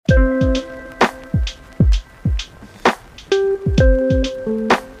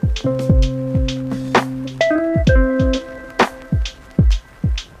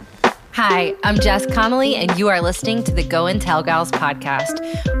I'm Jess Connolly, and you are listening to the Go and Tell Gals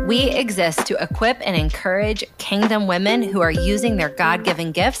podcast. We exist to equip and encourage kingdom women who are using their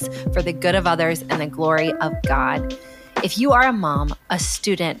God-given gifts for the good of others and the glory of God. If you are a mom, a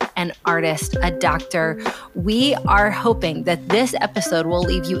student, an artist, a doctor, we are hoping that this episode will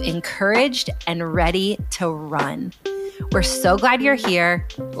leave you encouraged and ready to run. We're so glad you're here.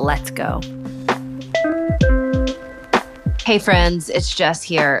 Let's go. Hey friends, it's Jess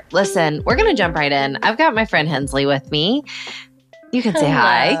here. Listen, we're going to jump right in. I've got my friend Hensley with me. You can say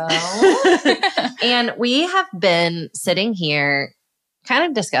hi. And we have been sitting here kind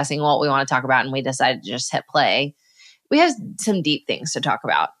of discussing what we want to talk about, and we decided to just hit play. We have some deep things to talk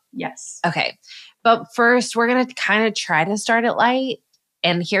about. Yes. Okay. But first, we're going to kind of try to start it light.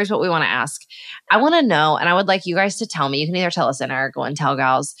 And here's what we want to ask. I want to know, and I would like you guys to tell me, you can either tell us in our Go and Tell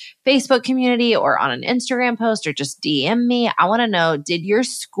Gals Facebook community or on an Instagram post or just DM me. I want to know, did your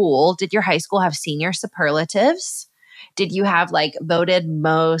high school have senior superlatives? Did you have voted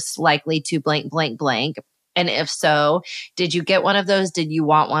most likely to blank, blank, blank? And if so, did you get one of those? Did you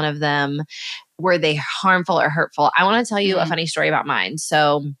want one of them? Were they harmful or hurtful? I want to tell you a funny story about mine.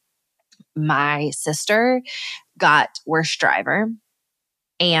 So my sister got worst driver.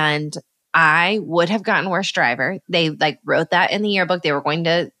 And I would have gotten worst driver. They wrote that in the yearbook. They were going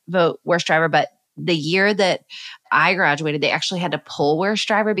to vote worst driver. But the year that I graduated, they actually had to pull worst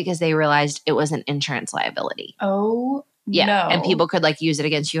driver because they realized it was an insurance liability. Oh, yeah. No. And people could use it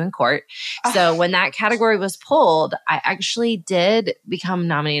against you in court. So when that category was pulled, I actually did become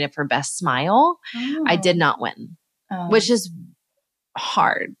nominated for Best Smile. Oh. I did not win, which is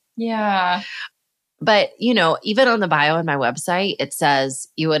hard. Yeah. But, even on the bio on my website, it says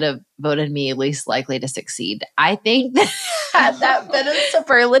you would have voted me least likely to succeed. I think that had that been a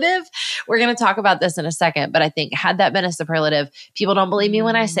superlative, we're going to talk about this in a second, but I think had that been a superlative, people don't believe me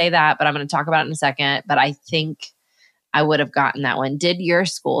when I say that, but I'm going to talk about it in a second. But I think I would have gotten that one. Did your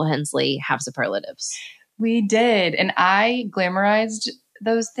school, Hensley, have superlatives? We did. And I glamorized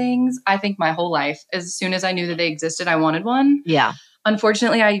those things, I think, my whole life. As soon as I knew that they existed, I wanted one. Yeah.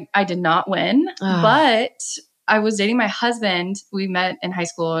 Unfortunately, I did not win, but I was dating my husband. We met in high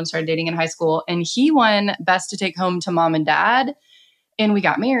school and started dating in high school, and he won best to take home to mom and dad, and we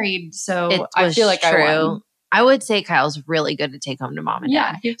got married. So I feel like true. I won. I would say Kyle's really good to take home to mom and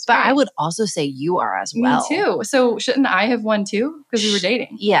dad. But I would also say you are as well. Me too. So shouldn't I have won too? Because we were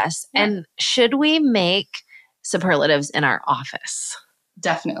dating. Yes. Yeah. And should we make superlatives in our office?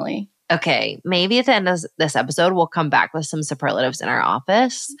 Definitely. Okay, maybe at the end of this episode, we'll come back with some superlatives in our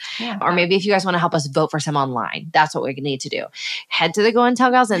office. Yeah. Or maybe if you guys want to help us vote for some online, that's what we need to do. Head to the Go and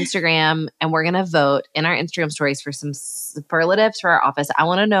Tell Gals Instagram, and we're going to vote in our Instagram stories for some superlatives for our office. I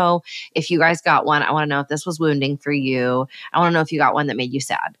want to know if you guys got one. I want to know if this was wounding for you. I want to know if you got one that made you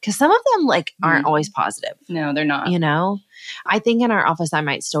sad. Because some of them aren't always positive. No, they're not. I think in our office, I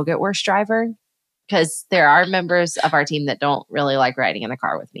might still get worst driver. Because there are members of our team that don't really like riding in the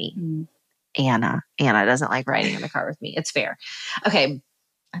car with me. Mm. Anna doesn't like riding in the car with me. It's fair. Okay.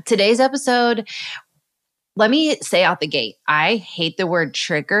 Today's episode, let me say out the gate, I hate the word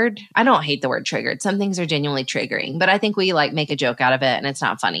triggered. I don't hate the word triggered. Some things are genuinely triggering, but I think we make a joke out of it and it's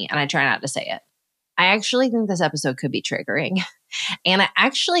not funny. And I try not to say it. I actually think this episode could be triggering. And I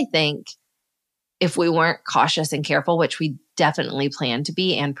actually think if we weren't cautious and careful, which we definitely plan to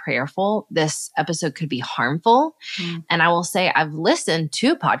be, and prayerful, this episode could be harmful. Mm. And I will say I've listened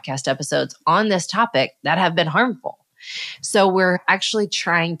to podcast episodes on this topic that have been harmful. So we're actually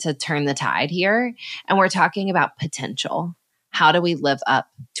trying to turn the tide here. And we're talking about potential. How do we live up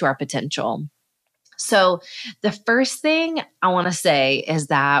to our potential? So the first thing I want to say is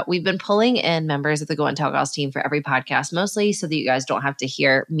that we've been pulling in members of the Go and Tell Gals team for every podcast, mostly so that you guys don't have to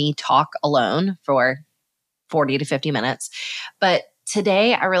hear me talk alone for 40 to 50 minutes. But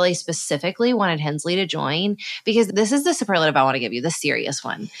today, I really specifically wanted Hensley to join because this is the superlative I want to give you, the serious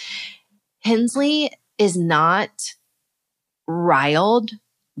one. Hensley is not riled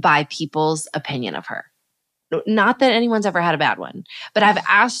by people's opinion of her. Not that anyone's ever had a bad one, but I've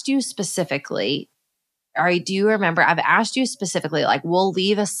asked you specifically, or I do remember I've asked you specifically, we'll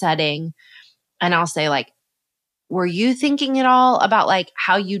leave a setting and I'll say were you thinking at all about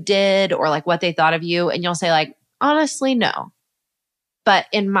how you did or what they thought of you? And you'll say honestly, no. But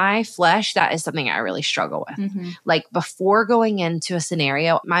in my flesh, that is something I really struggle with. Mm-hmm. Before going into a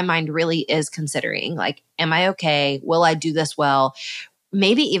scenario, my mind really is considering am I okay? Will I do this well?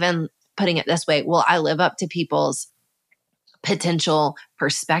 Maybe even putting it this way, will I live up to people's potential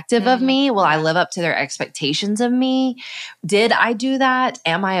perspective of me? Will I live up to their expectations of me? Did I do that?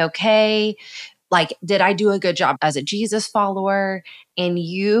 Am I okay? Like, did I do a good job as a Jesus follower? And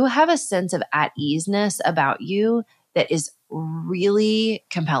you have a sense of at easeness about you that is really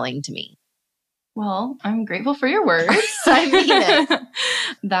compelling to me. Well, I'm grateful for your words. I mean it.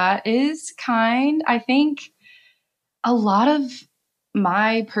 That is kind. I think a lot of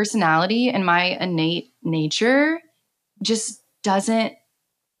my personality and my innate nature just doesn't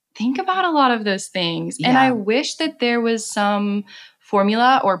think about a lot of those things. Yeah. And I wish that there was some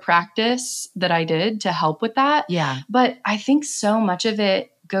formula or practice that I did to help with that. Yeah. But I think so much of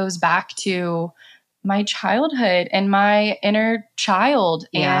it goes back to my childhood and my inner child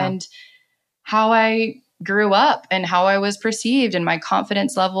and how I grew up and how I was perceived and my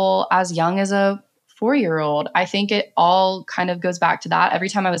confidence level as young as a 4-year-old. I think it all kind of goes back to that. Every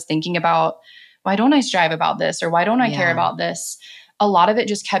time I was thinking about, why don't I strive about this? Or why don't I care about this? A lot of it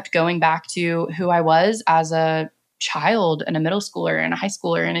just kept going back to who I was as a child and a middle schooler and a high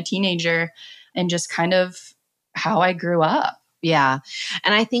schooler and a teenager and just kind of how I grew up. Yeah.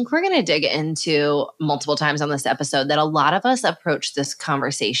 And I think we're going to dig into multiple times on this episode that a lot of us approach this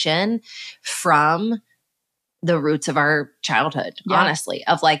conversation from the roots of our childhood, honestly,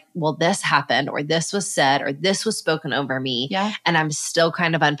 of like, well, this happened or this was said or this was spoken over me. Yeah. And I'm still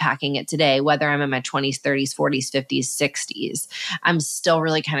kind of unpacking it today, whether I'm in my 20s, 30s, 40s, 50s, 60s. I'm still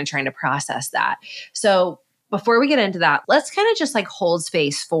really kind of trying to process that. So before we get into that, let's kind of just like hold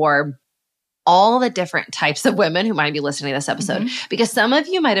space for all the different types of women who might be listening to this episode, because some of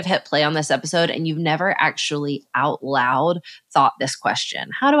you might have hit play on this episode and you've never actually out loud thought this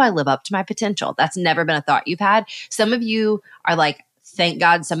question. How do I live up to my potential? That's never been a thought you've had. Some of you are like, thank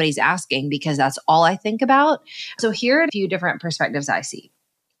God somebody's asking, because that's all I think about. So here are a few different perspectives I see.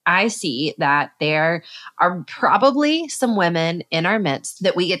 I see that there are probably some women in our midst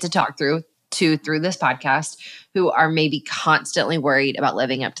that we get to talk through this podcast who are maybe constantly worried about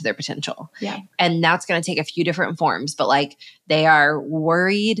living up to their potential. Yeah. And that's going to take a few different forms, but like they are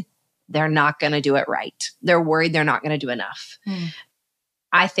worried they're not going to do it right. They're worried they're not going to do enough.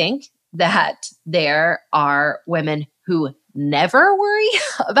 I think that there are women who never worry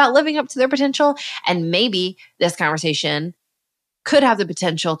about living up to their potential. And maybe this conversation could have the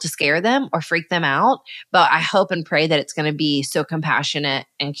potential to scare them or freak them out. But I hope and pray that it's going to be so compassionate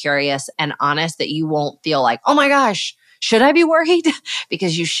and curious and honest that you won't feel like, oh my gosh, should I be worried?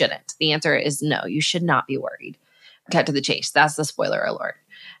 Because you shouldn't. The answer is no, you should not be worried. Cut to the chase. That's the spoiler alert.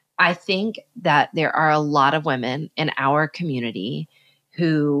 I think that there are a lot of women in our community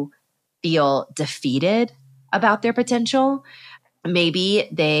who feel defeated about their potential. Maybe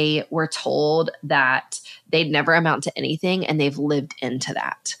they were told that they'd never amount to anything and they've lived into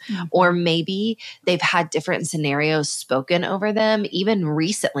that. Or maybe they've had different scenarios spoken over them, even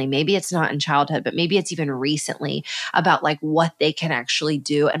recently. Maybe it's not in childhood, but maybe it's even recently about like what they can actually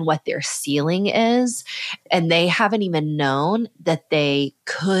do and what their ceiling is. And they haven't even known that they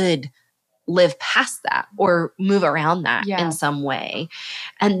could live past that or move around that in some way.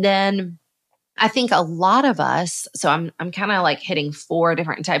 And then I think a lot of us, so I'm kind of like hitting 4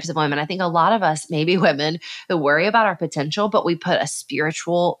 different types of women. I think a lot of us may be women who worry about our potential, but we put a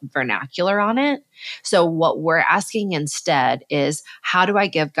spiritual vernacular on it. So what we're asking instead is, how do I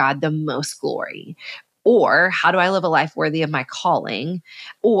give God the most glory? Or how do I live a life worthy of my calling?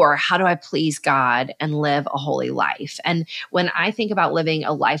 Or how do I please God and live a holy life? And when I think about living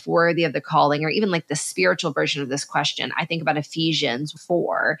a life worthy of the calling, or even like the spiritual version of this question, I think about Ephesians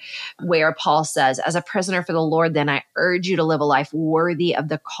 4, where Paul says, as a prisoner for the Lord, then I urge you to live a life worthy of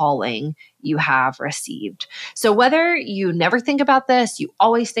the calling you have received. So whether you never think about this, you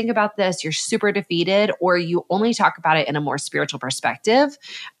always think about this, you're super defeated, or you only talk about it in a more spiritual perspective,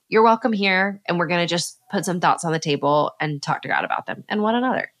 you're welcome here. And we're going to just put some thoughts on the table and talk to God about them and one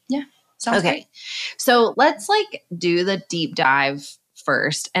another. Yeah. Sounds great. So let's like do the deep dive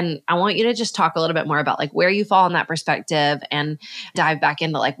first. And I want you to just talk a little bit more about like where you fall in that perspective and dive back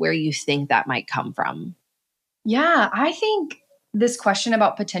into like where you think that might come from. Yeah, I think this question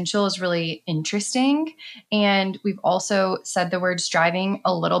about potential is really interesting. And we've also said the word striving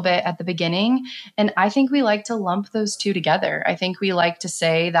a little bit at the beginning. And I think we like to lump those two together. I think we like to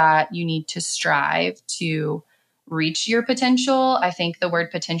say that you need to strive to reach your potential. I think the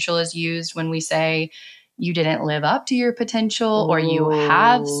word potential is used when we say you didn't live up to your potential or you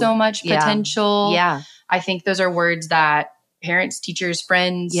have so much potential. Yeah. I think those are words that parents, teachers,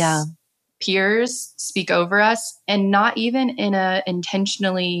 friends, peers speak over us, and not even in a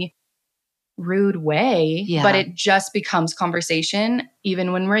intentionally rude way, but it just becomes conversation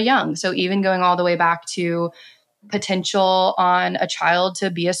even when we're young. So even going all the way back to potential on a child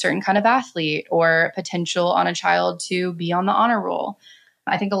to be a certain kind of athlete or potential on a child to be on the honor roll.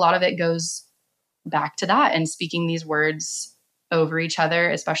 I think a lot of it goes back to that and speaking these words over each other,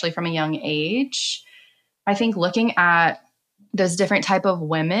 especially from a young age. I think looking at those different type of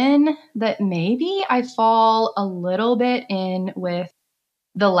women that maybe I fall a little bit in with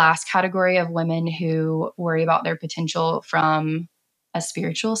the last category of women who worry about their potential from a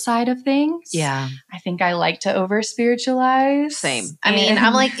spiritual side of things. Yeah. I think I like to over spiritualize. Same. I mean,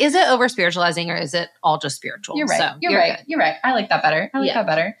 I'm like, is it over spiritualizing or is it all just spiritual? You're right. So, you're right. Good. You're right. I like that better. I like that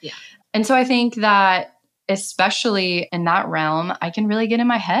better. Yeah. And so I think that especially in that realm, I can really get in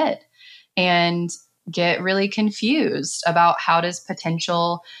my head and get really confused about how does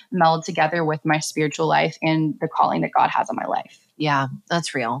potential meld together with my spiritual life and the calling that God has on my life. Yeah,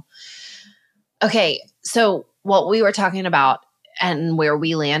 that's real. Okay. So what we were talking about and where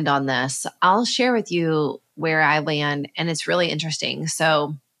we land on this, I'll share with you where I land. And it's really interesting.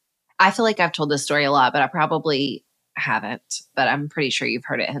 So I feel like I've told this story a lot, but I probably haven't, but I'm pretty sure you've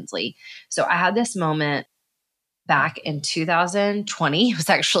heard it, Hensley. So I had this moment back in 2020. It was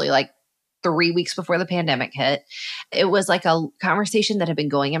actually like 3 weeks before the pandemic hit. It was like a conversation that had been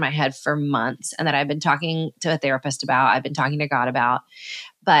going in my head for months and that I've been talking to a therapist about, I've been talking to God about,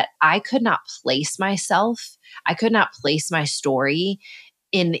 but I could not place myself. I could not place my story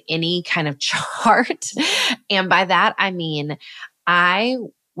in any kind of chart. And by that, I mean, I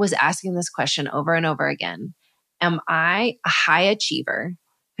was asking this question over and over again. Am I a high achiever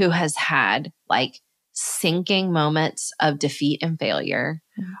who has had like sinking moments of defeat and failure?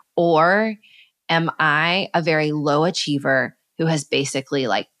 Or am I a very low achiever who has basically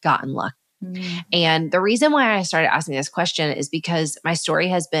like gotten lucky? And the reason why I started asking this question is because my story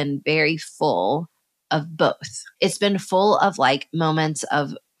has been very full of both. It's been full of like moments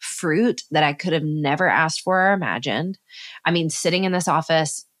of fruit that I could have never asked for or imagined. I mean, sitting in this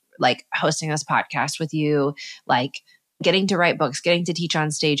office, like hosting this podcast with you, like getting to write books, getting to teach on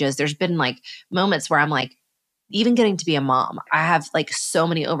stages. There's been like moments where I'm like, even getting to be a mom, I have like so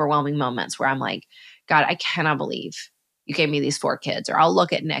many overwhelming moments where I'm like, God, I cannot believe you gave me these 4 kids. Or I'll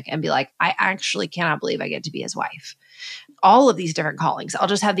look at Nick and be like, I actually cannot believe I get to be his wife. All of these different callings. I'll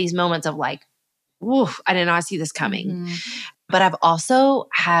just have these moments of like, woof, I did not see this coming. Mm-hmm. But I've also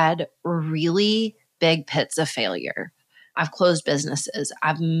had really big pits of failure. I've closed businesses.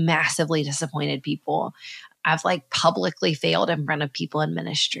 I've massively disappointed people. I've like publicly failed in front of people in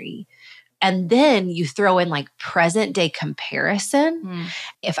ministry. And then you throw in like present day comparison.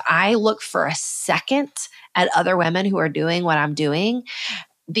 If I look for a second at other women who are doing what I'm doing,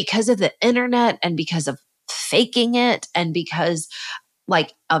 because of the internet and because of faking it and because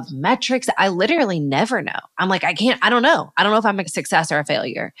like of metrics, I literally never know. I'm like, I don't know. I don't know if I'm a success or a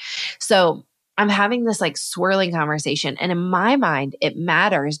failure. So I'm having this like swirling conversation. And in my mind, it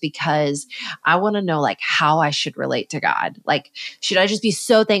matters because I want to know like how I should relate to God. Like, should I just be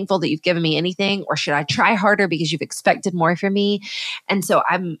so thankful that you've given me anything? Or should I try harder because you've expected more from me? And so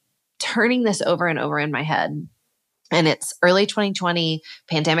I'm turning this over and over in my head. And it's early 2020,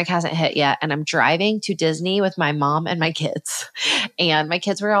 pandemic hasn't hit yet. And I'm driving to Disney with my mom and my kids. And my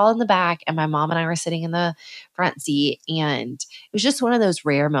kids were all in the back and my mom and I were sitting in the front seat. And it was just one of those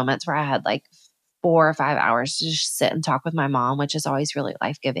rare moments where I had like 4 or 5 hours to just sit and talk with my mom, which is always really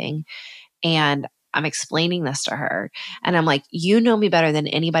life-giving. And I'm explaining this to her. And I'm like, you know me better than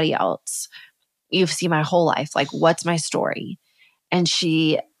anybody else. You've seen my whole life. Like, what's my story? And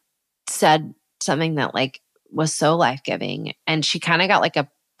she said something that like was so life-giving. And she kind of got like a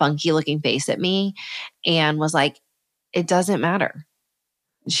funky looking face at me and was like, it doesn't matter.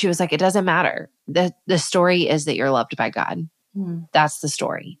 She was like, it doesn't matter. The story is that you're loved by God. That's the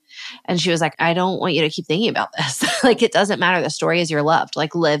story. And she was like, I don't want you to keep thinking about this. Like, it doesn't matter. The story is you're loved.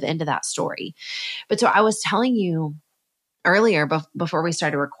 Like, live into that story. But so I was telling you earlier before we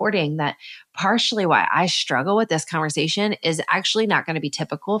started recording that partially why I struggle with this conversation is actually not going to be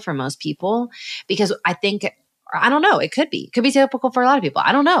typical for most people, because I think, I don't know, it could be typical for a lot of people.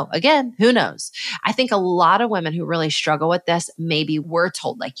 I don't know. Again, who knows? I think a lot of women who really struggle with this maybe were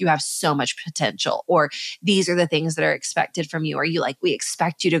told like, you have so much potential, or these are the things that are expected from you. Or you like, we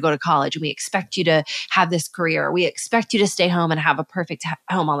expect you to go to college and we expect you to have this career. Or we expect you to stay home and have a perfect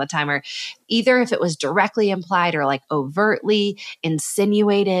home all the time. Or either if it was directly implied or like overtly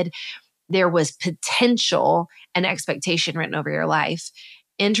insinuated, there was potential and expectation written over your life.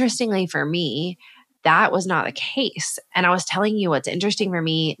 Interestingly for me, that was not the case. And I was telling you what's interesting for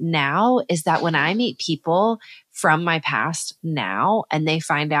me now is that when I meet people from my past now and they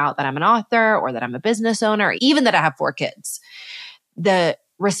find out that I'm an author or that I'm a business owner, or even that I have 4 kids, the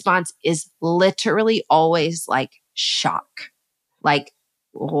response is literally always like shock. Like,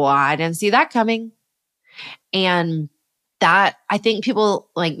 well, I didn't see that coming. And that I think people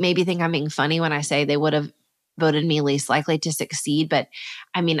like maybe think I'm being funny when I say they would have voted me least likely to succeed. But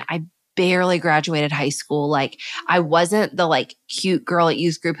I mean, I barely graduated high school. Like I wasn't the like cute girl at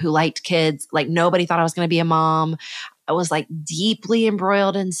youth group who liked kids. Like nobody thought I was going to be a mom. I was like deeply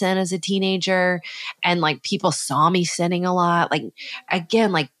embroiled in sin as a teenager. And like people saw me sinning a lot. Like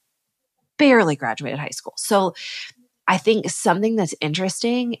again, like barely graduated high school. So I think something that's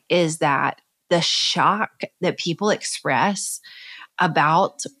interesting is that the shock that people express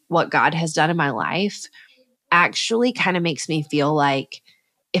about what God has done in my life actually kind of makes me feel like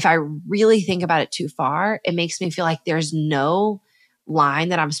if I really think about it too far, it makes me feel like there's no line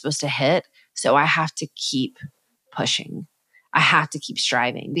that I'm supposed to hit. So I have to keep pushing. I have to keep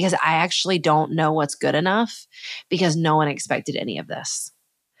striving because I actually don't know what's good enough because no one expected any of this,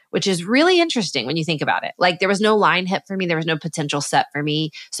 which is really interesting when you think about it. Like there was no line hit for me. There was no potential set for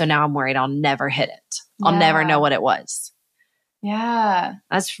me. So now I'm worried I'll never hit it. I'll never know what it was. Yeah.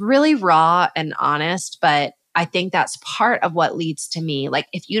 That's really raw and honest, but I think that's part of what leads to me. Like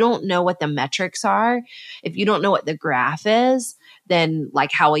if you don't know what the metrics are, if you don't know what the graph is, then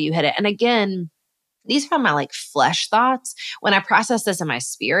like how will you hit it? And again, these are my like flesh thoughts. When I process this in my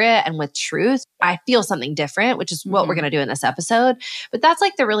spirit and with truth, I feel something different, which is what we're going to do in this episode. But that's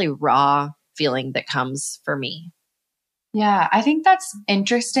like the really raw feeling that comes for me. Yeah, I think that's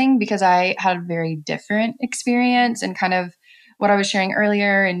interesting because I had a very different experience and kind of what I was sharing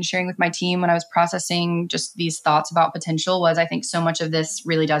earlier and sharing with my team when I was processing just these thoughts about potential was I think so much of this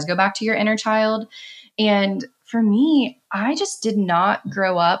really does go back to your inner child. And for me, I just did not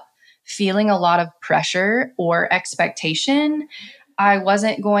grow up feeling a lot of pressure or expectation. I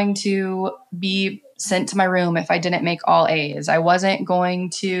wasn't going to be sent to my room if I didn't make all A's. I wasn't going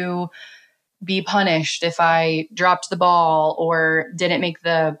to be punished if I dropped the ball or didn't make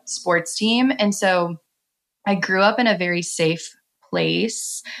the sports team. And so I grew up in a very safe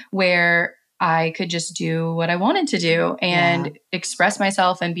place where I could just do what I wanted to do and express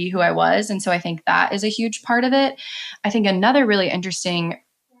myself and be who I was. And so I think that is a huge part of it. I think another really interesting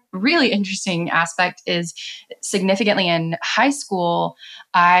aspect is significantly in high school,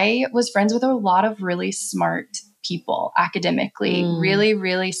 I was friends with a lot of really smart people academically, really,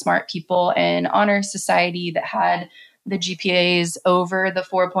 really smart people in honor society that had the GPAs over the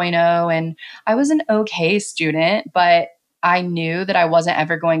 4.0. And I was an okay student, but I knew that I wasn't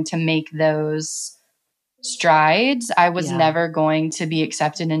ever going to make those strides. I was never going to be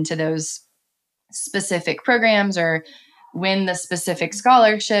accepted into those specific programs or win the specific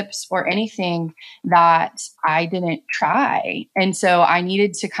scholarships or anything that I didn't try. And so I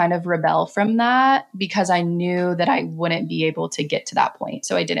needed to kind of rebel from that because I knew that I wouldn't be able to get to that point.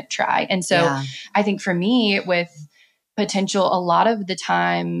 So I didn't try. And so I think for me with potential, a lot of the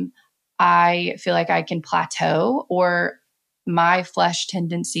time I feel like I can plateau or my flesh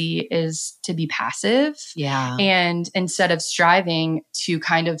tendency is to be passive. Yeah. And instead of striving to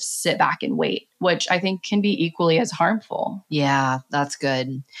kind of sit back and wait, which I think can be equally as harmful. Yeah, that's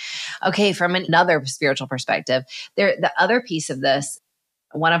good. Okay. From another spiritual perspective, the other piece of this,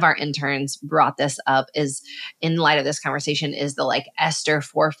 one of our interns brought this up is in light of this conversation is the like Esther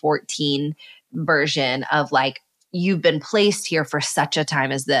 4:14 version of like, you've been placed here for such a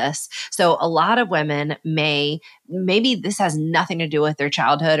time as this. So a lot of women maybe this has nothing to do with their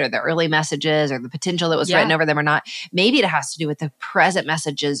childhood or the early messages or the potential that was written over them or not. Maybe it has to do with the present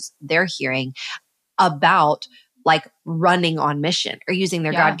messages they're hearing about like running on mission or using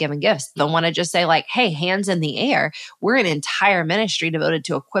their God-given gifts. They'll want to just say like, hey, hands in the air. We're an entire ministry devoted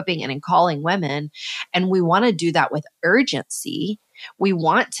to equipping and calling women. And we want to do that with urgency. We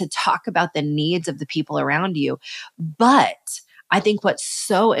want to talk about the needs of the people around you. But I think what's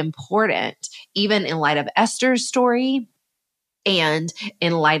so important, even in light of Esther's story and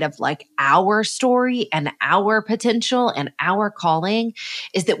in light of like our story and our potential and our calling,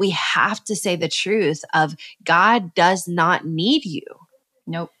 is that we have to say the truth of God does not need you.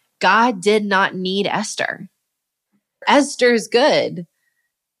 Nope. God did not need Esther. Esther's good.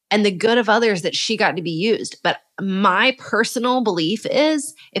 And the good of others that she got to be used. But my personal belief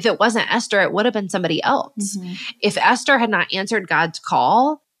is if it wasn't Esther, it would have been somebody else. Mm-hmm. If Esther had not answered God's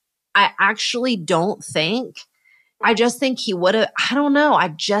call, I actually don't think, I just think he would have, I don't know.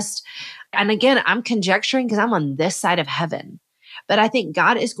 And again, I'm conjecturing because I'm on this side of heaven. But I think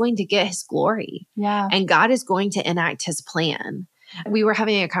God is going to get his glory. Yeah. And God is going to enact his plan. We were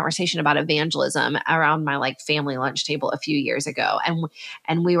having a conversation about evangelism around my like family lunch table a few years ago.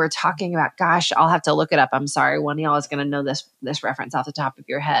 And we were talking about, gosh, I'll have to look it up. I'm sorry. One of y'all is going to know this reference off the top of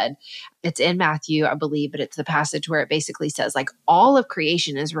your head. It's in Matthew, I believe, but it's the passage where it basically says like all of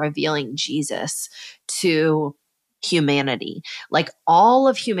creation is revealing Jesus to humanity. Like all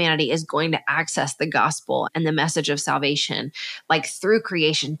of humanity is going to access the gospel and the message of salvation, like through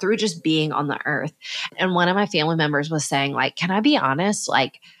creation, through just being on the earth. And one of my family members was saying, like, can I be honest?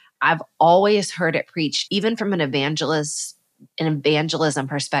 Like, I've always heard it preached, even from an evangelism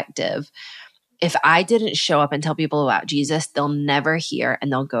perspective. If I didn't show up and tell people about Jesus, they'll never hear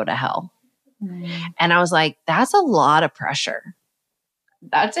and they'll go to hell. And I was like, that's a lot of pressure.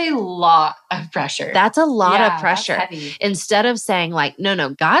 That's a lot of pressure. That's a lot of pressure. Instead of saying like,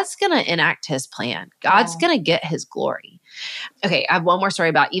 no, God's going to enact his plan. God's going to get his glory. Okay, I have one more story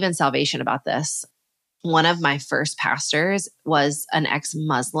about even salvation about this. One of my first pastors was an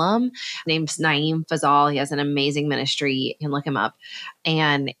ex-Muslim named Naeem Fazal. He has an amazing ministry. You can look him up.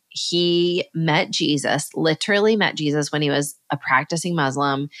 And he met Jesus, literally met Jesus when he was a practicing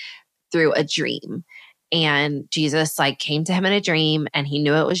Muslim through a dream. And Jesus like came to him in a dream and he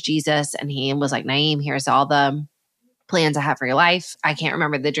knew it was Jesus. And he was like, Naeem, here's all the plans I have for your life. I can't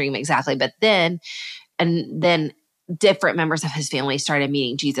remember the dream exactly, but then different members of his family started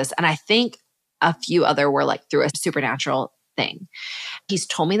meeting Jesus. And I think a few other were like through a supernatural thing. He's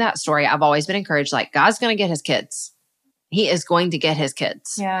told me that story. I've always been encouraged, like God's going to get his kids. He is going to get his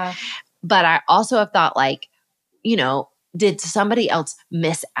kids. Yeah. But I also have thought like, did somebody else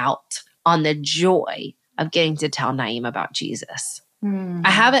miss out on the joy of getting to tell Naeem about Jesus? I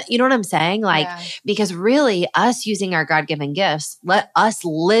haven't, you know what I'm saying? Like, because really us using our God-given gifts, let us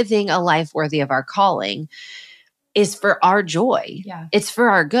living a life worthy of our calling is for our joy. Yeah. It's for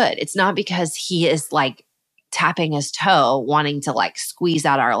our good. It's not because he is like tapping his toe, wanting to like squeeze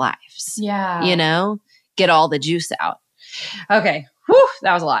out our lives. Yeah. Get all the juice out. Okay. Whew,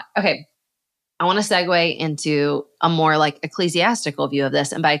 that was a lot. Okay. I want to segue into a more like ecclesiastical view of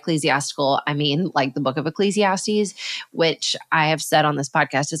this. And by ecclesiastical, I mean like the book of Ecclesiastes, which I have said on this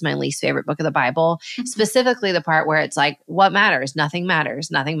podcast is my least favorite book of the Bible, specifically the part where it's like, what matters? Nothing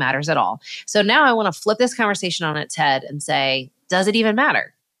matters. Nothing matters at all. So now I want to flip this conversation on its head and say, does it even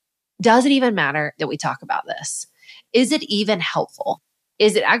matter? Does it even matter that we talk about this? Is it even helpful?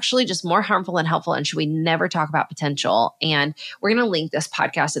 Is it actually just more harmful than helpful? And should we never talk about potential? And we're going to link this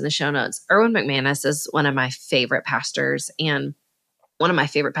podcast in the show notes. Erwin McManus is one of my favorite pastors and one of my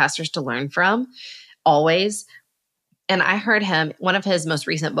favorite pastors to learn from always. And I heard him, one of his most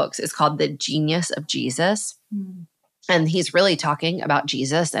recent books is called The Genius of Jesus. And he's really talking about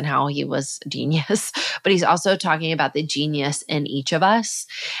Jesus and how he was a genius, but he's also talking about the genius in each of us.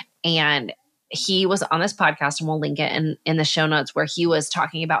 And he was on this podcast, and we'll link it in the show notes, where he was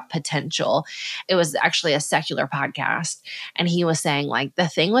talking about potential. It was actually a secular podcast. And he was saying like, the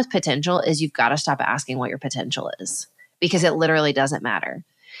thing with potential is you've got to stop asking what your potential is, because it literally doesn't matter.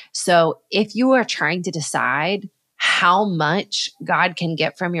 So if you are trying to decide how much God can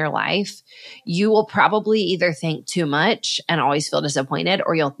get from your life, you will probably either think too much and always feel disappointed,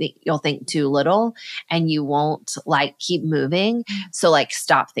 or you'll think too little and you won't like keep moving. So like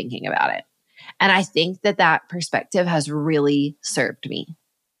stop thinking about it. And I think that perspective has really served me.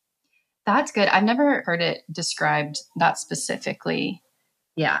 That's good. I've never heard it described that specifically.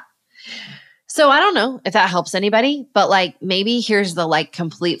 Yeah. So I don't know if that helps anybody, but like maybe here's the like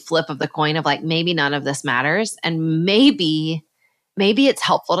complete flip of the coin of like, maybe none of this matters. And maybe it's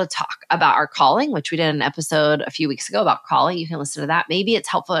helpful to talk about our calling, which we did an episode a few weeks ago about calling. You can listen to that. Maybe it's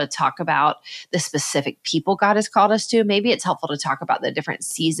helpful to talk about the specific people God has called us to. Maybe it's helpful to talk about the different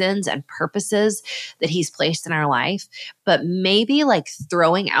seasons and purposes that he's placed in our life. But maybe like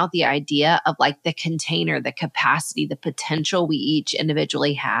throwing out the idea of like the container, the capacity, the potential we each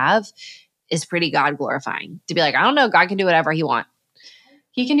individually have is pretty God glorifying. To be like, I don't know, God can do whatever he wants.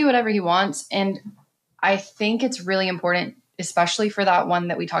 He can do whatever he wants. And I think it's really important, especially for that one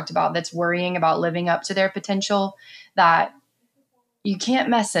that we talked about that's worrying about living up to their potential, that you can't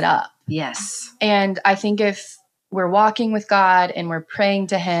mess it up. Yes. And I think if we're walking with God and we're praying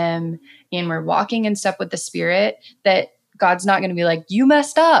to him and we're walking in step with the Spirit, that God's not going to be like, you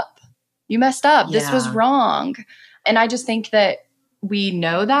messed up. Yeah. This was wrong. And I just think that we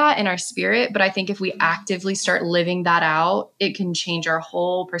know that in our spirit, but I think if we actively start living that out, it can change our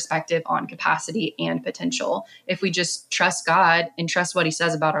whole perspective on capacity and potential if we just trust God and trust what he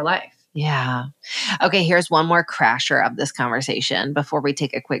says about our life. Yeah. Okay, here's one more crasher of this conversation before we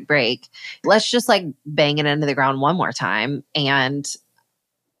take a quick break. Let's just like bang it into the ground one more time. And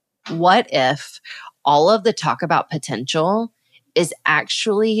what if all of the talk about potential is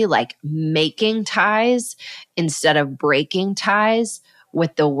actually like making ties instead of breaking ties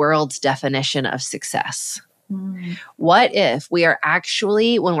with the world's definition of success? What if we are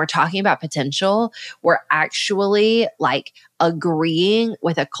actually, when we're talking about potential, we're actually like agreeing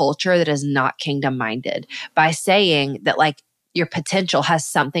with a culture that is not kingdom minded by saying that like your potential has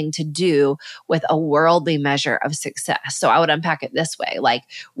something to do with a worldly measure of success. So I would unpack it this way. Like,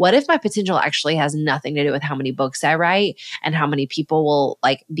 what if my potential actually has nothing to do with how many books I write and how many people will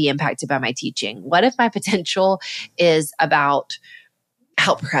like be impacted by my teaching? What if my potential is about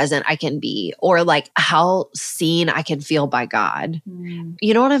how present I can be or like how seen I can feel by God?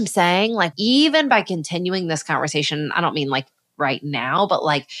 You know what I'm saying? Like, even by continuing this conversation, I don't mean like right now, but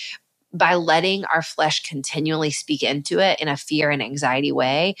like by letting our flesh continually speak into it in a fear and anxiety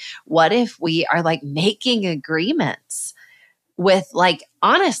way, what if we are like making agreements with like,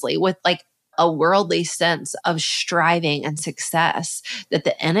 honestly, with like a worldly sense of striving and success that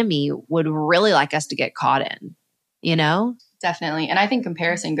the enemy would really like us to get caught in, you know? Definitely. And I think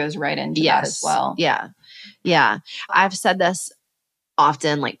comparison goes right into that as well. Yeah. Yeah. I've said this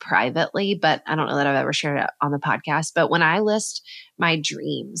often like privately, but I don't know that I've ever shared it on the podcast. But when I list my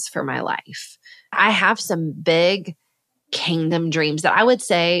dreams for my life, I have some big kingdom dreams that I would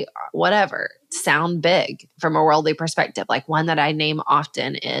say, whatever, sound big from a worldly perspective. Like one that I name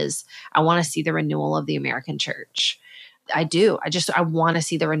often is I want to see the renewal of the American church. I do. I want to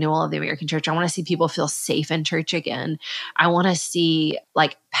see the renewal of the American church. I want to see people feel safe in church again. I want to see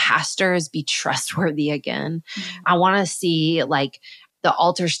like pastors be trustworthy again. I want to see like the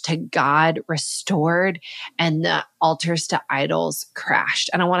altars to God restored and the altars to idols crashed.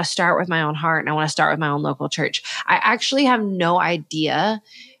 And I want to start with my own heart and I want to start with my own local church. I actually have no idea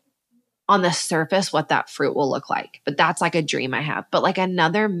on the surface what that fruit will look like, but that's like a dream I have. But like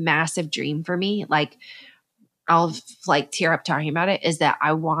another massive dream for me, like I'll like tear up talking about it, is that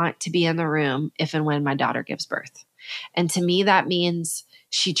I want to be in the room if and when my daughter gives birth. And to me, that means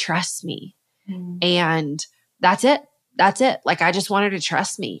she trusts me. And that's it. That's it. Like, I just want her to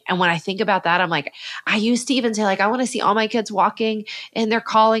trust me. And when I think about that, I'm like, I used to even say like, I want to see all my kids walking in their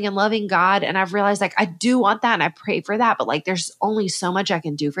calling and loving God. And I've realized like, I do want that. And I pray for that, but like, there's only so much I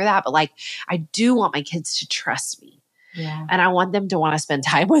can do for that. But like, I do want my kids to trust me. Yeah. And I want them to want to spend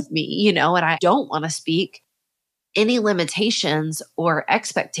time with me, you know, and I don't want to speak any limitations or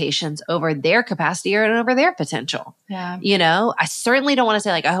expectations over their capacity or over their potential. Yeah. You know, I certainly don't want to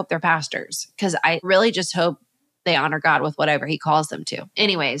say like, I hope they're pastors, because I really just hope they honor God with whatever he calls them to.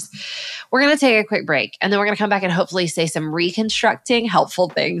 Anyways, we're going to take a quick break and then we're going to come back and hopefully say some reconstructing helpful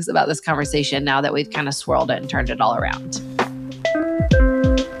things about this conversation now that we've kind of swirled it and turned it all around.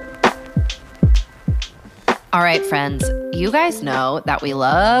 All right, friends, you guys know that we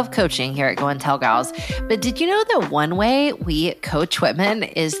love coaching here at Go and Tell Gals, but did you know that one way we coach women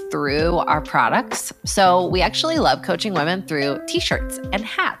is through our products? So we actually love coaching women through t-shirts and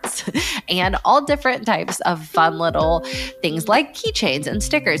hats and all different types of fun little things like keychains and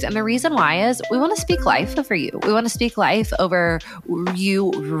stickers. And the reason why is we want to speak life over you. We want to speak life over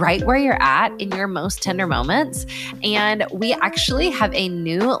you right where you're at in your most tender moments. And we actually have a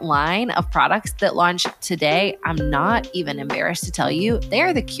new line of products that launched today. I'm not even embarrassed to tell you, they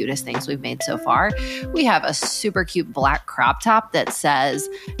are the cutest things we've made so far. We have a super cute black crop top that says,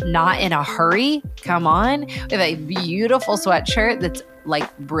 "Not in a hurry, come on." We have a beautiful sweatshirt that's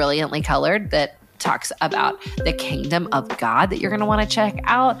like brilliantly colored that talks about the kingdom of God that you're going to want to check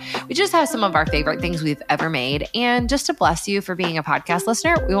out. We just have some of our favorite things we've ever made. And just to bless you for being a podcast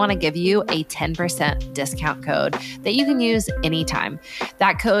listener, we want to give you a 10% discount code that you can use anytime.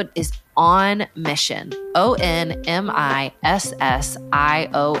 That code is On Mission, ONMISSION,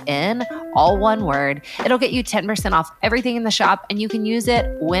 all one word. It'll get you 10% off everything in the shop and you can use it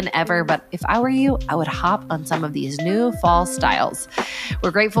whenever. But if I were you, I would hop on some of these new fall styles.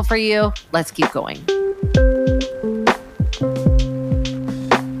 We're grateful for you. Let's keep going.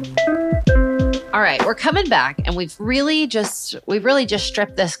 All right, we're coming back and we've really just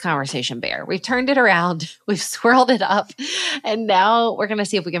stripped this conversation bare. We've turned it around, we've swirled it up, and now we're going to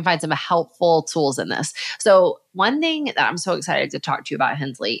see if we can find some helpful tools in this. So one thing that I'm so excited to talk to you about,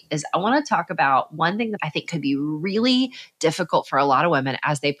 Hensley, is I want to talk about one thing that I think could be really difficult for a lot of women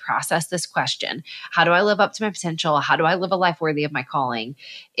as they process this question. How do I live up to my potential? How do I live a life worthy of my calling?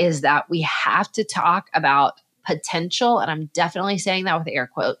 Is that we have to talk about potential, and I'm definitely saying that with air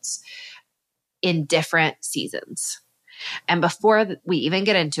quotes, in different seasons. And before we even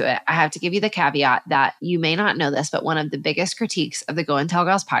get into it, I have to give you the caveat that you may not know this, but one of the biggest critiques of the Go and Tell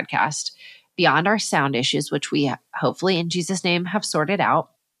Gals podcast, beyond our sound issues, which we hopefully in Jesus' name have sorted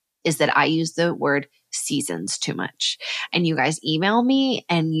out, is that I use the word seasons too much. And you guys email me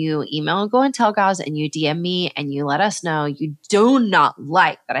and you email Go and Tell Gals and you DM me and you let us know you do not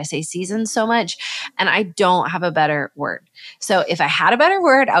like that I say seasons so much. And I don't have a better word. So if I had a better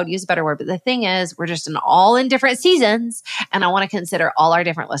word, I would use a better word. But the thing is, we're just all in different seasons and I want to consider all our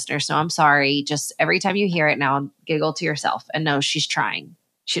different listeners. So I'm sorry. Just every time you hear it now, giggle to yourself and know she's trying.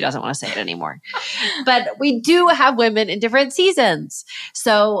 She doesn't want to say it anymore. But we do have women in different seasons.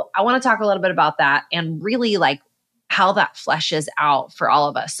 So I want to talk a little bit about that and really like how that fleshes out for all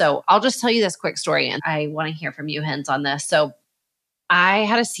of us. So I'll just tell you this quick story and I want to hear from you, Hens, on this. So I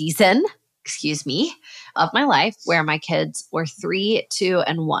had a season, of my life where my kids were 3, 2,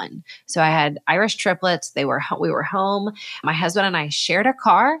 and 1. So I had Irish triplets. We were home. My husband and I shared a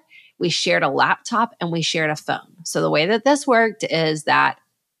car. We shared a laptop and we shared a phone. So the way that this worked is that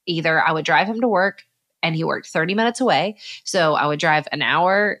either I would drive him to work and he worked 30 minutes away. So I would drive an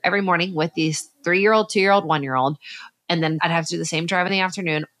hour every morning with these 3-year-old, 2-year-old, 1-year-old. And then I'd have to do the same drive in the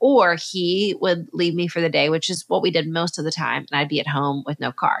afternoon, or he would leave me for the day, which is what we did most of the time. And I'd be at home with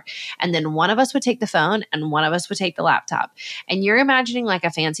no car. And then one of us would take the phone and one of us would take the laptop. And you're imagining like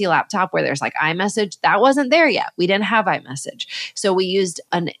a fancy laptop where there's like iMessage. That wasn't there yet. We didn't have iMessage. So we used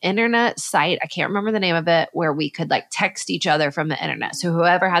an internet site. I can't remember the name of it, where we could like text each other from the internet. So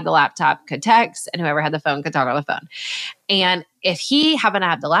whoever had the laptop could text and whoever had the phone could talk on the phone. And if he happened to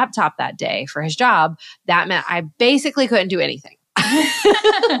have the laptop that day for his job, that meant I basically couldn't do anything.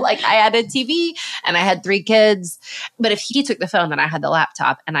 Like I had a TV and I had 3 kids. But if he took the phone, then I had the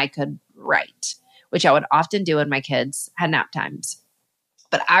laptop and I could write, which I would often do when my kids had nap times.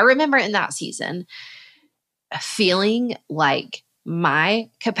 But I remember in that season feeling like my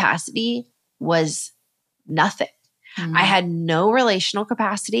capacity was nothing. Mm-hmm. I had no relational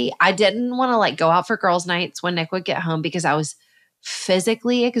capacity. I didn't want to like go out for girls' nights when Nick would get home because I was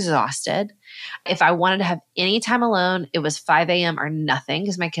physically exhausted. If I wanted to have any time alone, it was 5 a.m. or nothing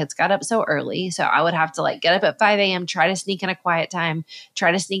because my kids got up so early. So I would have to like get up at 5 a.m., try to sneak in a quiet time,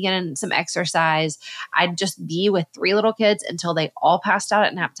 try to sneak in some exercise. I'd just be with 3 little kids until they all passed out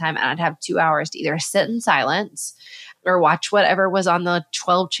at nap time. And I'd have 2 hours to either sit in silence or watch whatever was on the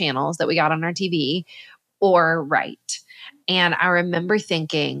 12 channels that we got on our TV or write. And I remember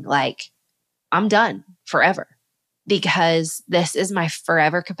thinking like, I'm done forever because this is my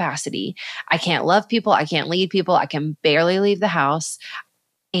forever capacity. I can't love people. I can't lead people. I can barely leave the house.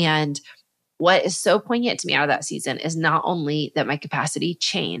 And what is so poignant to me out of that season is not only that my capacity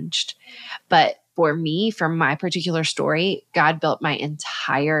changed, but for me, for my particular story, God built my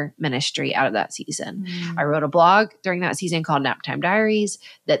entire ministry out of that season. Mm. I wrote a blog during that season called Naptime Diaries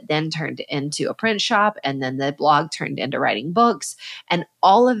that then turned into a print shop. And then the blog turned into writing books. And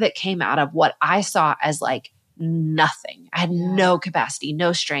all of it came out of what I saw as like nothing. I had no capacity,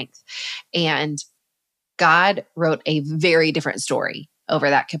 no strength. And God wrote a very different story over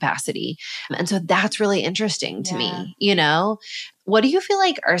that capacity. And so that's really interesting to me, you know? What do you feel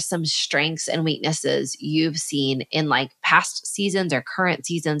like are some strengths and weaknesses you've seen in like past seasons or current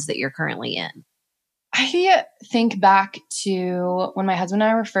seasons that you're currently in? I think back to when my husband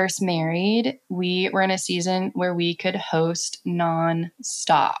and I were first married. We were in a season where we could host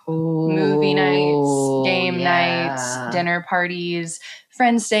nonstop. Movie nights, game nights, dinner parties,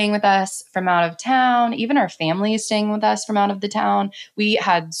 friends staying with us from out of town, even our families staying with us from out of the town. We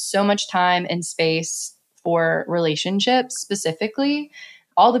had so much time and space for relationships specifically.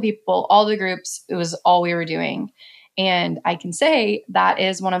 All the people, all the groups, it was all we were doing. And I can say that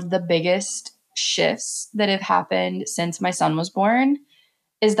is one of the biggest shifts that have happened since my son was born,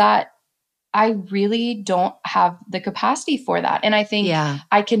 is that I really don't have the capacity for that. And I think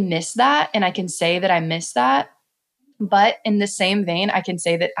I can miss that and I can say that I miss that. But in the same vein, I can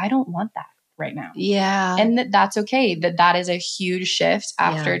say that I don't want that right now. Yeah. And that's okay. That is a huge shift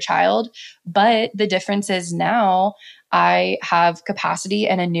after a child. But the difference is now I have capacity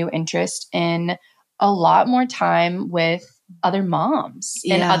and a new interest in a lot more time with other moms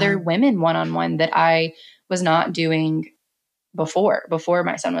and other women one-on-one that I was not doing before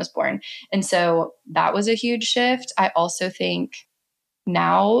my son was born. And so that was a huge shift. I also think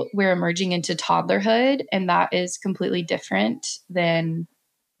now we're emerging into toddlerhood, and that is completely different than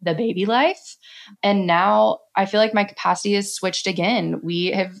the baby life. And now I feel like my capacity has switched again. We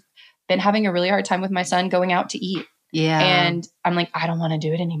have been having a really hard time with my son going out to eat. Yeah. And I'm like, I don't want to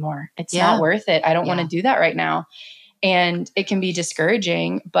do it anymore. It's not worth it. I don't want to do that right now. And it can be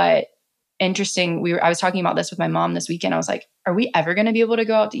discouraging, but interesting. I was talking about this with my mom this weekend. I was like, are we ever going to be able to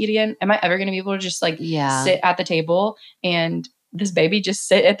go out to eat again? Am I ever going to be able to just like sit at the table and this baby just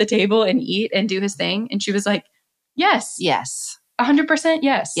sit at the table and eat and do his thing? And she was like, yes. 100%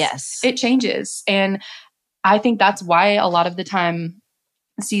 yes. Yes. It changes. And I think that's why a lot of the time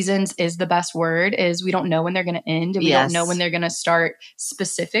seasons is the best word, is we don't know when they're going to end and we don't know when they're going to start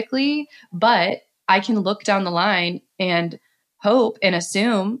specifically, but I can look down the line and hope and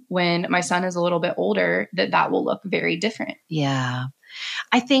assume when my son is a little bit older that will look very different. Yeah.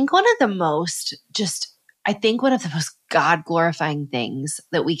 I think one of the most God glorifying things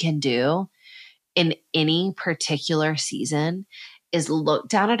that we can do in any particular season is look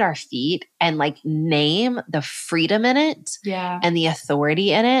down at our feet and like name the freedom in it and the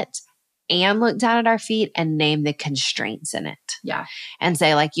authority in it, and look down at our feet and name the constraints in it. Yeah. And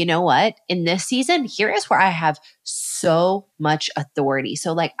say like, you know what, in this season, here is where I have so much authority.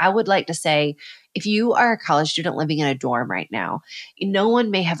 So like, I would like to say, if you are a college student living in a dorm right now, no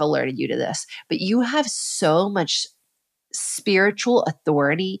one may have alerted you to this, but you have so much spiritual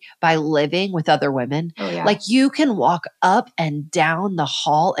authority by living with other women. Oh, yeah. Like you can walk up and down the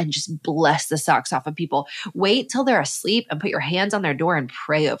hall and just bless the socks off of people. Wait till they're asleep and put your hands on their door and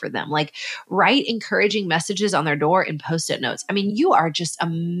pray over them. Like write encouraging messages on their door and post-it notes. I mean, you are just a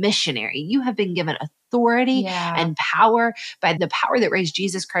missionary. You have been given authority and power by the power that raised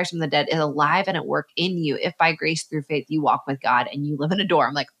Jesus Christ from the dead is alive and at work in you. If by grace through faith you walk with God and you live in a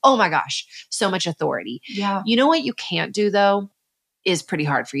dorm, like, oh my gosh, so much authority. Yeah. You know what you can't do though is pretty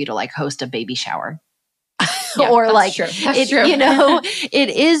hard for you to like host a baby shower. Yeah, or like, true. That's true. You know, it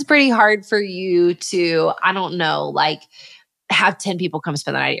is pretty hard for you to, I don't know, like have 10 people come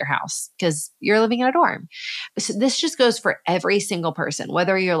spend the night at your house because you're living in a dorm. So this just goes for every single person,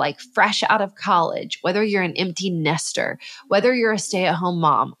 whether you're like fresh out of college, whether you're an empty nester, whether you're a stay-at-home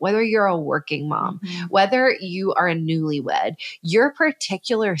mom, whether you're a working mom, whether you are a newlywed, your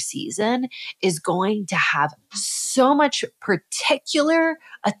particular season is going to have so much particular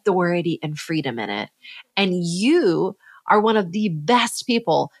authority and freedom in it. And you are one of the best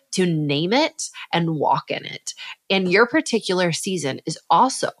people to name it and walk in it. And your particular season is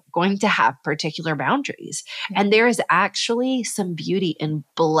also going to have particular boundaries. And there is actually some beauty in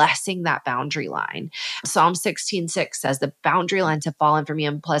blessing that boundary line. Psalm 16:6 says, the boundary lines have fallen for me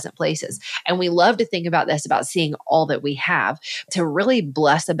in pleasant places. And we love to think about this, about seeing all that we have. To really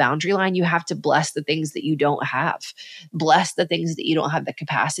bless a boundary line, you have to bless the things that you don't have. Bless the things that you don't have the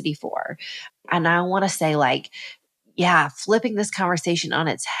capacity for. And I want to say like, yeah, flipping this conversation on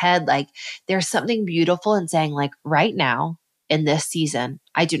its head, like there's something beautiful in saying like right now in this season,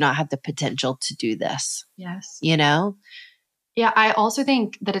 I do not have the potential to do this. Yes. You know? Yeah. I also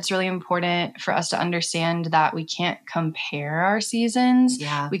think that it's really important for us to understand that we can't compare our seasons.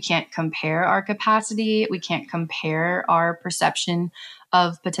 Yeah. We can't compare our capacity. We can't compare our perception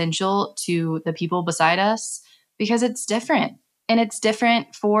of potential to the people beside us because it's different. And it's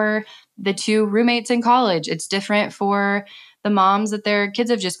different for the two roommates in college. It's different for the moms that their kids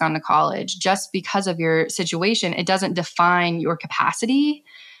have just gone to college. Just because of your situation, it doesn't define your capacity.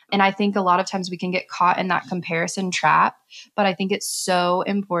 And I think a lot of times we can get caught in that comparison trap. But I think it's so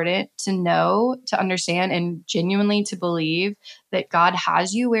important to know, to understand, and genuinely to believe that God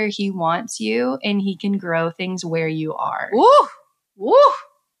has you where he wants you and he can grow things where you are. Woo! Woo!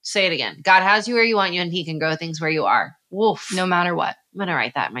 Say it again. God has you where you want you and he can grow things where you are. Woof. No matter what. I'm going to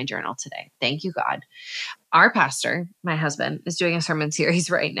write that in my journal today. Thank you, God. Our pastor, my husband, is doing a sermon series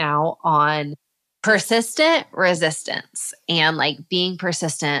right now on persistent resistance and like being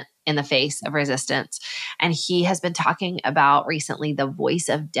persistent in the face of resistance. And he has been talking about recently the voice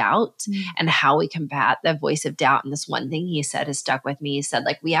of doubt and how we combat the voice of doubt. And this one thing he said has stuck with me. He said,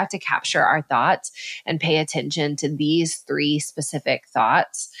 like, we have to capture our thoughts and pay attention to these 3 specific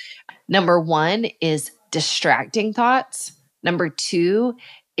thoughts. Number 1 is distracting thoughts. Number 2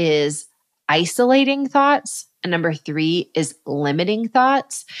 is isolating thoughts. And number 3 is limiting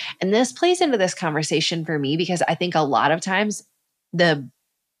thoughts. And this plays into this conversation for me because I think a lot of times the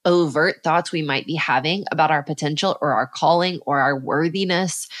overt thoughts we might be having about our potential or our calling or our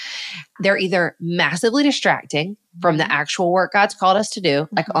worthiness, they're either massively distracting from the actual work God's called us to do.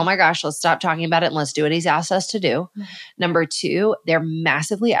 Like, oh my gosh, let's stop talking about it and let's do what he's asked us to do. Number 2, they're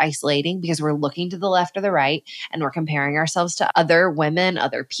massively isolating because we're looking to the left or the right and we're comparing ourselves to other women,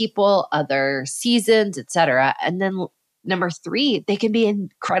 other people, other seasons, etc. And then number 3, they can be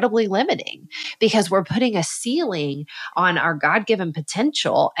incredibly limiting because we're putting a ceiling on our God-given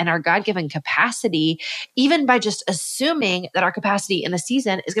potential and our God-given capacity, even by just assuming that our capacity in the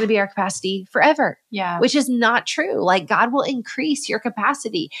season is going to be our capacity forever. Yeah. Which is not true. Like, God will increase your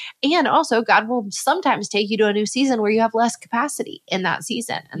capacity. And also God will sometimes take you to a new season where you have less capacity in that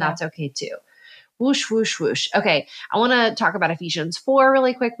season. And that's okay too. Whoosh, whoosh, whoosh. Okay, I want to talk about Ephesians 4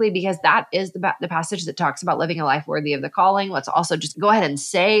 really quickly because that is the passage that talks about living a life worthy of the calling. Let's also just go ahead and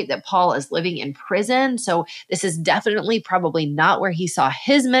say that Paul is living in prison. So this is definitely probably not where he saw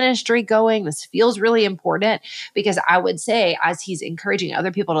his ministry going. This feels really important because I would say as he's encouraging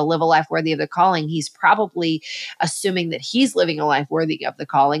other people to live a life worthy of the calling, he's probably assuming that he's living a life worthy of the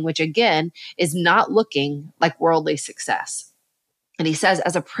calling, which again is not looking like worldly success. And he says,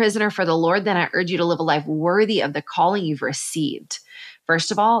 as a prisoner for the Lord, then I urge you to live a life worthy of the calling you've received.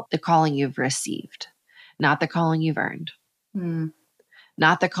 First of all, the calling you've received, not the calling you've earned,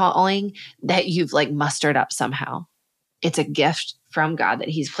 not the calling that you've like mustered up somehow. It's a gift from God that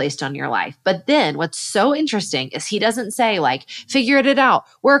he's placed on your life. But then what's so interesting is he doesn't say like, figure it out,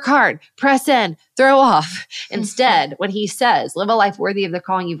 work hard, press in, throw off. Instead, when he says, live a life worthy of the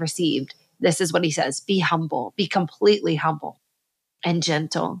calling you've received, this is what he says, be humble, be completely humble and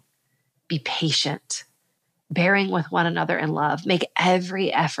gentle, be patient, bearing with one another in love. Make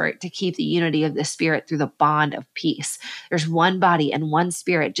every effort to keep the unity of the Spirit through the bond of peace. There's one body and one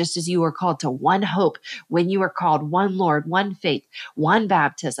Spirit, just as you were called to one hope when you were called, one Lord, one faith, one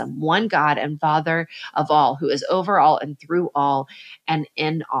baptism, one God and Father of all, who is over all and through all and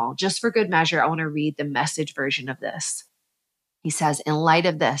in all. Just for good measure, I want to read the Message version of this. He says, in light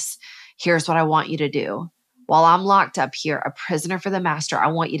of this, here's what I want you to do. While I'm locked up here, a prisoner for the master, I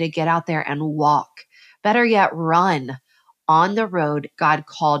want you to get out there and walk. Better yet, run on the road God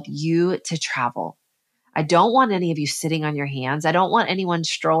called you to travel. I don't want any of you sitting on your hands. I don't want anyone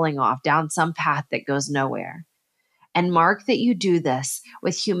strolling off down some path that goes nowhere. And mark that you do this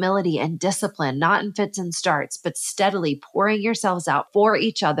with humility and discipline, not in fits and starts, but steadily pouring yourselves out for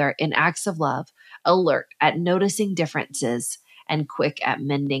each other in acts of love, alert at noticing differences and quick at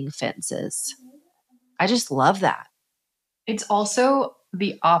mending fences. I just love that. It's also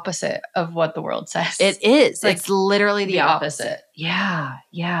the opposite of what the world says. It is. Like, it's literally the opposite. Yeah.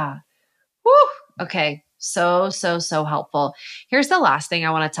 Woo. Okay. So helpful. Here's the last thing I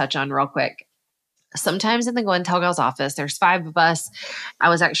want to touch on real quick. Sometimes in the Go and Tell Gals office, there's 5 of us. I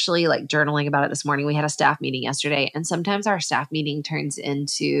was actually like journaling about it this morning. We had a staff meeting yesterday, and sometimes our staff meeting turns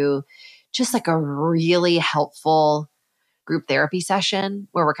into just like a really helpful group therapy session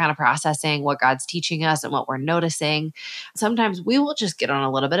where we're kind of processing what God's teaching us and what we're noticing. Sometimes we will just get on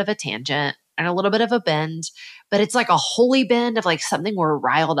a little bit of a tangent and a little bit of a bend, but it's like a holy bend of like something we're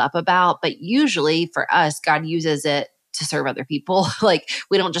riled up about. But usually for us, God uses it to serve other people. Like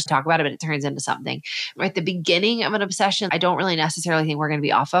we don't just talk about it, but it turns into something. We're at the beginning of an obsession I don't really necessarily think we're going to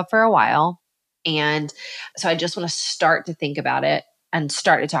be off of for a while. And so I just want to start to think about it and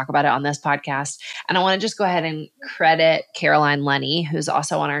start to talk about it on this podcast. And I want to just go ahead and credit Caroline Lenny, who's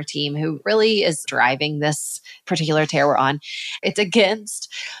also on our team, who really is driving this particular tear we're on. It's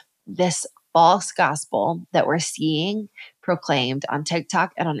against this false gospel that we're seeing proclaimed on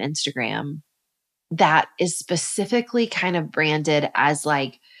TikTok and on Instagram that is specifically kind of branded as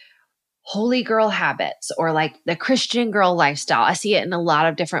like holy girl habits or like the Christian girl lifestyle. I see it in a lot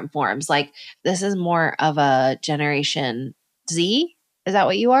of different forms. Like this is more of a Generation Z. Is that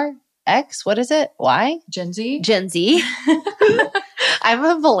what you are? X? What is it? Y? Gen Z? Gen Z. I'm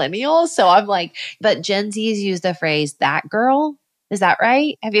a millennial, so I'm like, but Gen Zs use the phrase that girl. Is that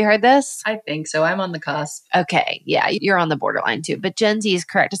right? Have you heard this? I think so. I'm on the cusp. Okay. Yeah, you're on the borderline too. But Gen Z is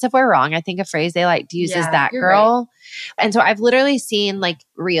correct. Just if we're wrong, I think a phrase they like to use is that girl. Right. And so I've literally seen like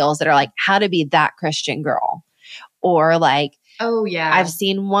reels that are like how to be that Christian girl. Or like, oh yeah. I've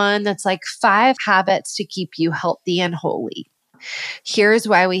seen one that's like 5 habits to keep you healthy and holy. Here's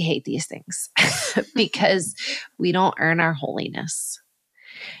why we hate these things. Because we don't earn our holiness.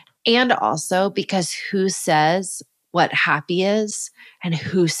 And also because who says what happy is and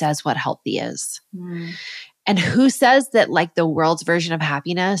who says what healthy is? And who says that like the world's version of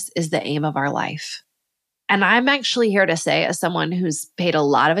happiness is the aim of our life? And I'm actually here to say, as someone who's paid a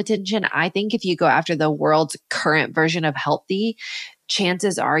lot of attention, I think if you go after the world's current version of healthy,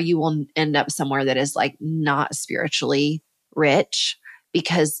 chances are you will end up somewhere that is like not spiritually rich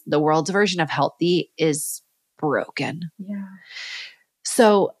because the world's version of healthy is broken. Yeah.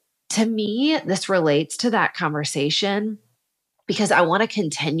 So to me, this relates to that conversation because I want to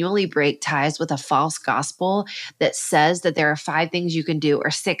continually break ties with a false gospel that says that there are 5 things you can do or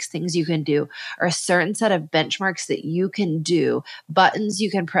 6 things you can do or a certain set of benchmarks that you can do, buttons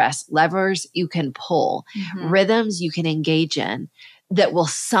you can press, levers you can pull, rhythms you can engage in that will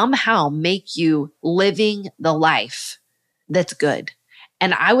somehow make you living the life that's good.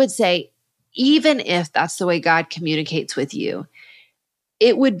 And I would say, even if that's the way God communicates with you,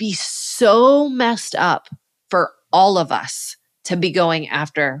 it would be so messed up for all of us to be going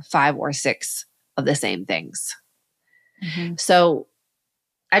after 5 or 6 of the same things. So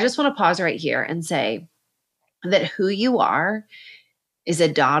I just want to pause right here and say that who you are is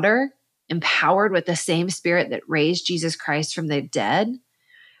a daughter empowered with the same spirit that raised Jesus Christ from the dead.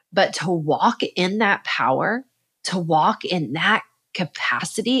 But to walk in that power, to walk in that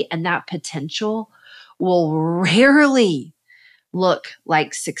capacity and that potential will rarely look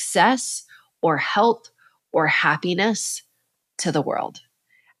like success or health or happiness to the world.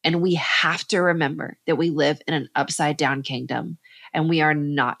 And we have to remember that we live in an upside down kingdom and we are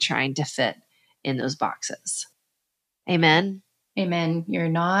not trying to fit in those boxes. Amen. Amen. You're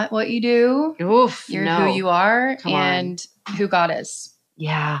not what you do. Oof, You're who you are Come and who God is.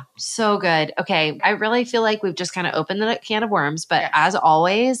 Yeah, so good. Okay, I really feel like we've just kind of opened the can of worms, but Yes. as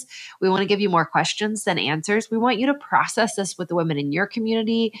always, we want to give you more questions than answers. We want you to process this with the women in your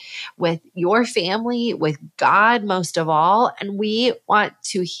community, with your family, with God most of all, and we want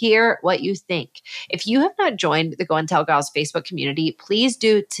to hear what you think. If you have not joined the Go and Tell Gals Facebook community, please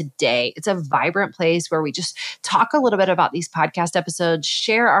do today. It's a vibrant place where we just talk a little bit about these podcast episodes,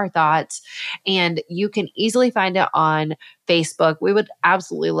 share our thoughts, and you can easily find it on Facebook. We would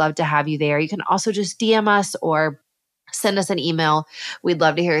absolutely love to have you there. You can also just DM us or send us an email. We'd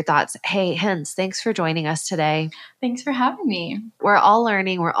love to hear your thoughts. Hey, Hens, thanks for joining us today. Thanks for having me. We're all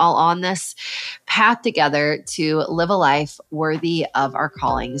learning. We're all on this path together to live a life worthy of our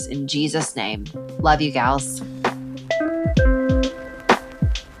callings. In Jesus' name, love you, gals.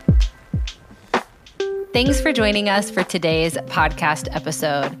 Thanks for joining us for today's podcast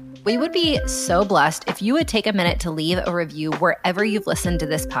episode. We would be so blessed if you would take a minute to leave a review wherever you've listened to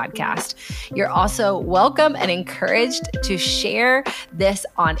this podcast. You're also welcome and encouraged to share this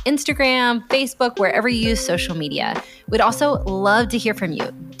on Instagram, Facebook, wherever you use social media. We'd also love to hear from you.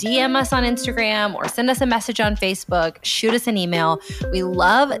 DM us on Instagram or send us a message on Facebook, shoot us an email. We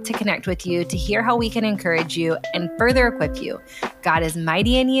love to connect with you to hear how we can encourage you and further equip you. God is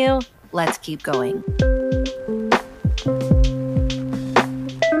mighty in you. Let's keep going.